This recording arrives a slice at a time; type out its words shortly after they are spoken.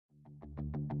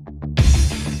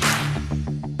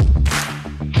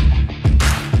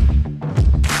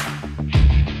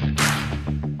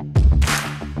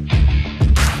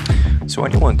So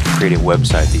anyone can create a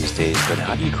website these days, but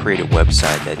how do you create a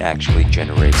website that actually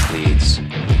generates leads?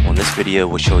 Well, in this video,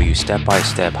 we'll show you step by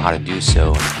step how to do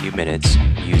so in a few minutes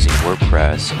using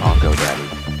WordPress on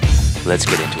Godaddy. Let's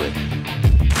get into it.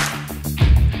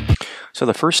 So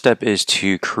the first step is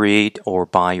to create or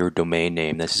buy your domain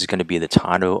name. This is going to be the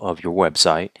title of your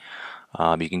website.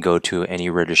 You can go to any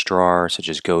registrar such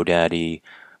as Godaddy,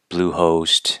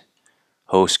 Bluehost,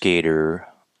 HostGator,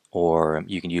 or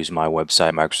you can use my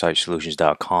website,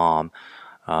 micrositesolutions.com.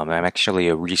 I'm actually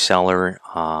a reseller,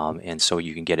 and so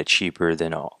you can get it cheaper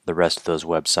than the rest of those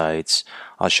websites.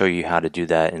 I'll show you how to do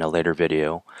that in a later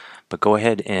video. But go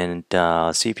ahead and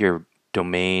see if your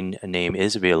domain name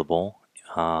is available.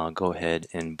 Go ahead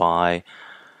and buy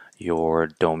your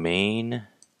domain.com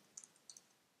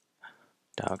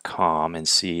and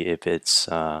see if it's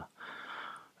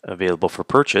available for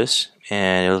purchase,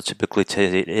 and it'll typically say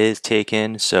it is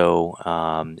taken. So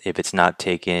if it's not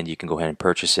taken, you can go ahead and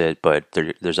purchase it, but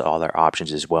there's other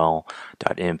options as well.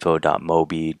 .info,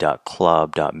 .mobi,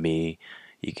 .club, .me.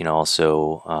 You can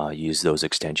also use those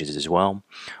extensions as well,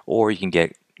 or you can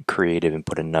get creative and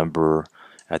put a number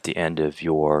at the end of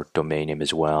your domain name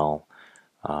as well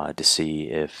to see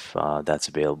if that's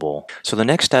available. So the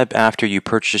next step after you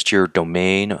purchased your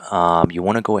domain, you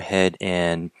want to go ahead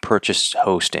and purchase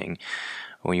hosting.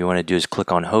 What you want to do is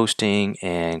click on hosting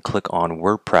and click on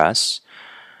WordPress,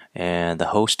 and the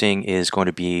hosting is going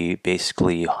to be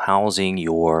basically housing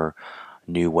your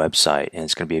new website, and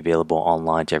it's going to be available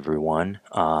online to everyone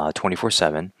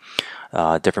 24/7.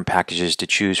 Different packages to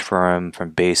choose from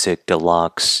basic,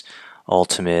 deluxe,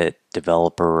 ultimate,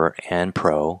 developer, and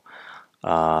pro.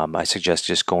 I suggest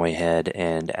just going ahead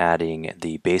and adding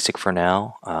the basic for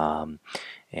now,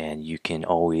 and you can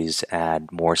always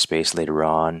add more space later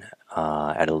on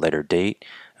at a later date.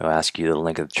 It'll ask you the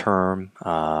length of the term,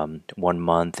 1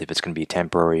 month if it's going to be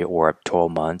temporary, or up to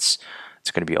 12 months. It's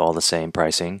going to be all the same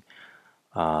pricing.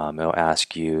 It'll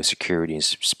ask you security and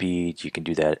speed. You can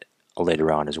do that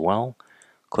later on as well.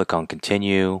 Click on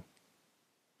continue.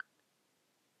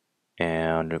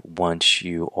 And once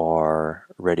you are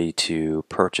ready to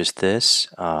purchase this,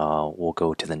 we'll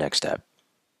go to the next step.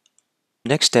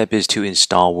 Next step is to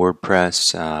install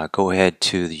WordPress. Go ahead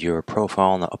to your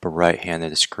profile on the upper right hand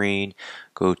of the screen.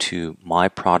 Go to My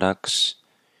Products.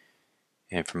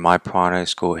 And from My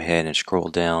Products, go ahead and scroll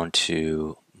down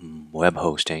to Web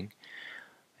Hosting.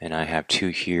 And I have two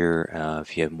here.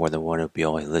 If you have more than one, it'll be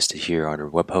all listed here under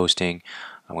Web Hosting.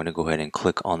 I'm going to go ahead and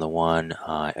click on the one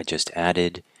I just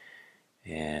added,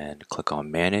 and click on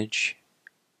Manage.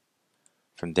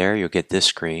 From there you'll get this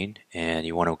screen, and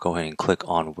you want to go ahead and click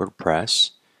on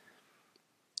WordPress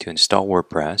to install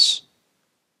WordPress.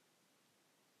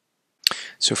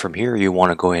 So from here you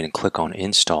want to go ahead and click on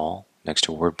Install next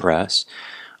to WordPress,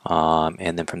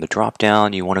 and then from the drop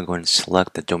down you want to go ahead and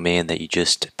select the domain that you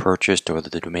just purchased, or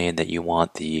the domain that you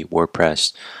want the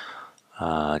WordPress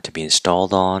to be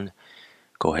installed on.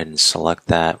 Go ahead and select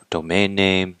that domain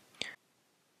name.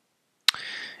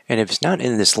 And if it's not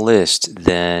in this list,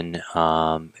 then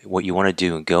what you want to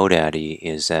do in Godaddy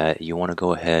is that you want to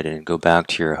go ahead and go back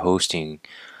to your hosting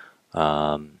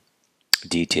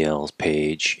details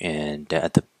page, and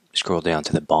scroll down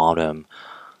to the bottom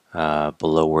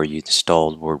below where you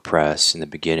installed WordPress in the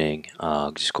beginning.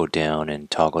 Just go down and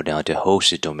toggle down to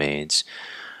hosted domains.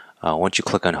 Once you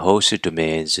click on hosted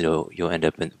domains, you'll end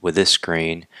up with this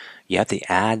screen. You have to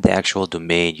add the actual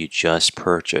domain you just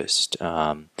purchased.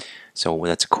 So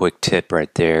that's a quick tip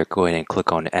right there. Go ahead and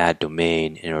click on Add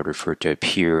Domain in order for it to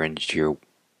appear into your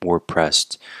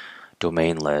WordPress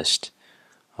domain list.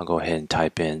 I'll go ahead and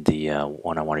type in the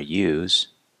one I want to use,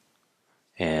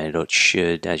 and it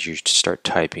should, as you start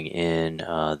typing in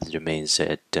the domains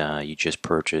that you just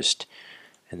purchased,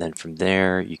 and then from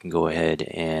there you can go ahead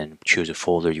and choose a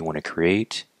folder you want to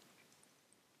create.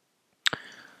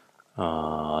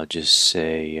 I'll just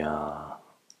say the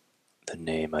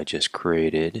name I just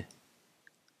created.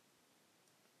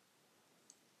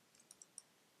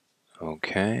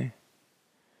 OK,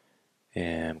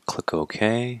 and click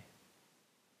OK,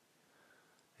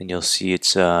 and you'll see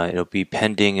it'll be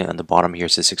pending on the bottom here.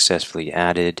 It says successfully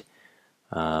added,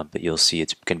 but you'll see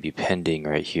it's going to be pending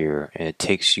right here, and it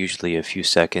takes usually a few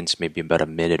seconds, maybe about a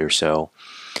minute or so.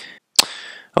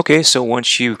 Okay, so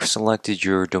once you've selected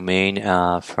your domain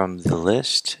from the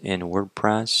list in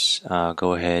WordPress,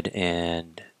 go ahead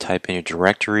and type in your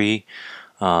directory.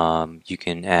 You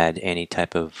can add any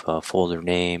type of folder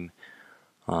name.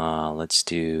 Let's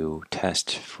do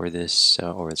test for this,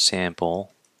 or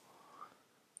sample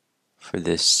for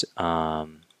this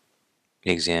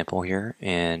example here,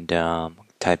 and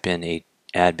type in a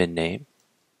admin name.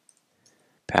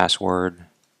 password,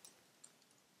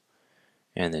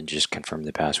 and then just confirm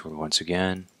the password once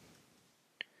again.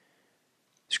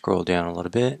 Scroll down a little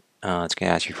bit. It's going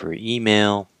to ask you for your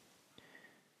email,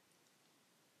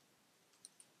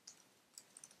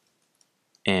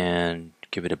 and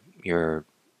give it your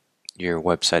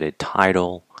website a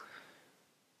title,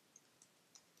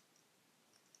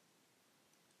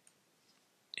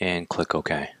 and click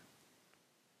OK.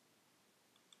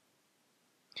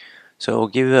 So it'll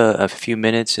give a few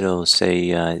minutes. It'll say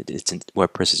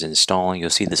WordPress is installing.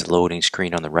 You'll see this loading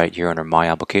screen on the right here under My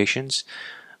Applications.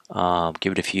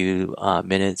 Give it a few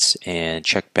minutes and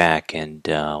check back, and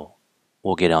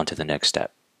we'll get on to the next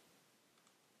step.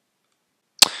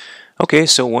 Okay,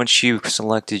 so once you've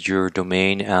selected your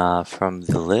domain from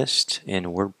the list in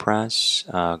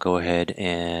WordPress, go ahead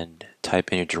and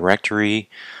type in your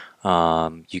directory.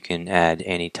 You can add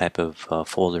any type of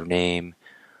folder name.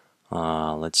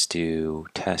 Let's do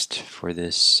test for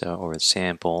this, or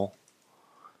sample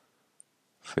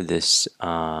for this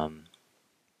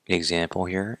example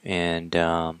here, and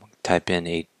type in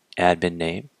a admin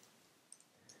name,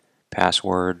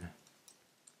 password,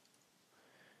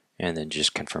 and then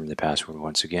just confirm the password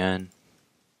once again.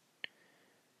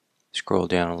 Scroll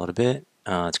down a little bit.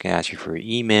 It's going to ask you for your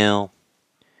email,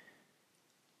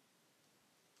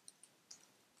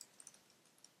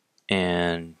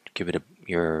 and give it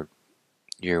your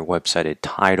website a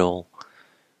title,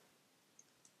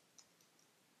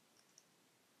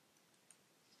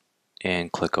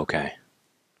 and click OK.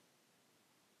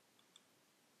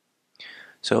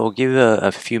 So it'll give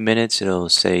a few minutes. It'll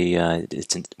say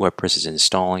WordPress is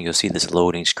installing. You'll see this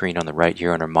loading screen on the right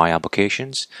here under My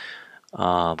Applications.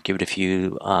 Give it a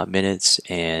few minutes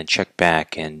and check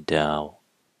back, and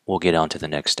we'll get on to the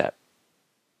next step.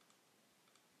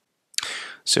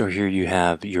 So here you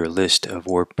have your list of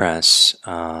WordPress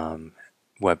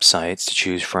websites to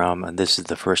choose from, and this is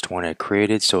the first one I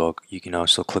created. So you can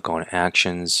also click on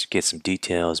Actions, get some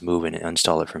details, move and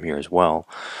install it from here as well.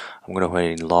 I'm going to go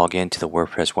ahead and log into the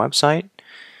WordPress website,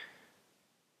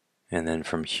 and then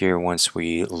from here, once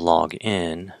we log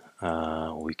in,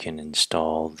 we can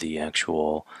install the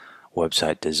actual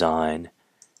website design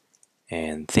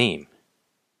and theme.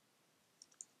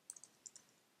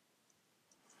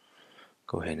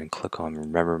 Go ahead and click on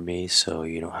Remember Me so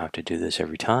you don't have to do this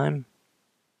every time.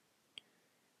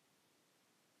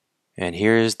 And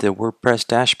here's the WordPress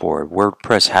dashboard.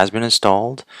 WordPress has been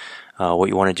installed. What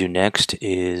you want to do next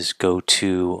is go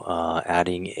to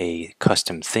adding a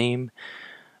custom theme,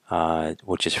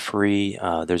 which is free.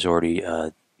 There's already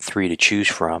 3 to choose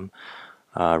from.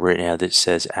 Right now that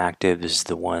says active is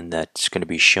the one that's going to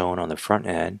be shown on the front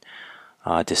end.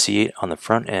 To see it on the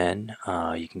front end,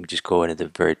 you can just go into the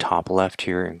very top left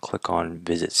here and click on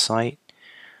Visit Site.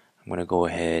 I'm going to go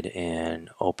ahead and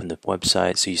open the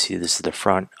website so you see this is the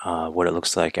front, what it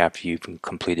looks like after you've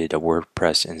completed a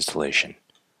WordPress installation.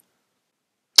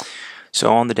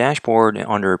 So on the dashboard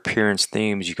under Appearance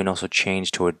Themes, you can also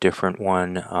change to a different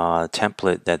one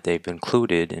template that they've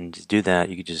included, and to do that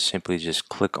you can just simply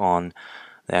click on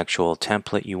the actual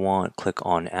template you want, click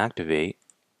on Activate,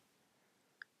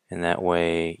 and that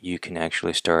way you can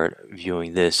actually start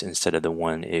viewing this instead of the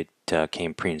one it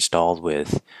came pre-installed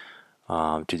with.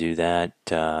 To do that,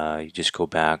 you just go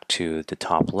back to the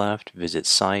top left, Visit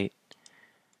Site,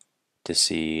 to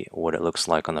see what it looks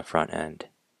like on the front end.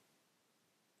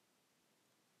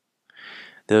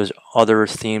 There's other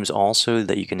themes also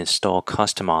that you can install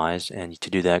customized, and to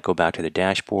do that, go back to the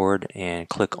dashboard and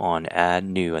click on Add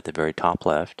New at the very top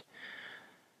left.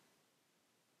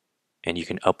 And you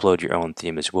can upload your own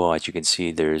theme as well. As you can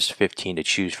see, there's 15 to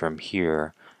choose from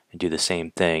here, and do the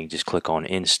same thing. Just click on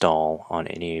Install on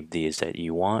any of these that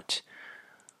you want,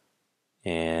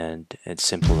 and it's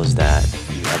simple as that.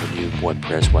 You have a new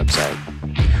WordPress website.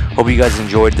 Hope you guys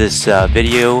enjoyed this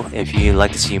video. If you'd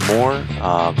like to see more,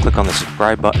 click on the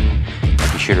subscribe button and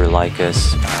be sure to like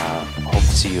us. Hope to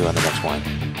see you on the next one.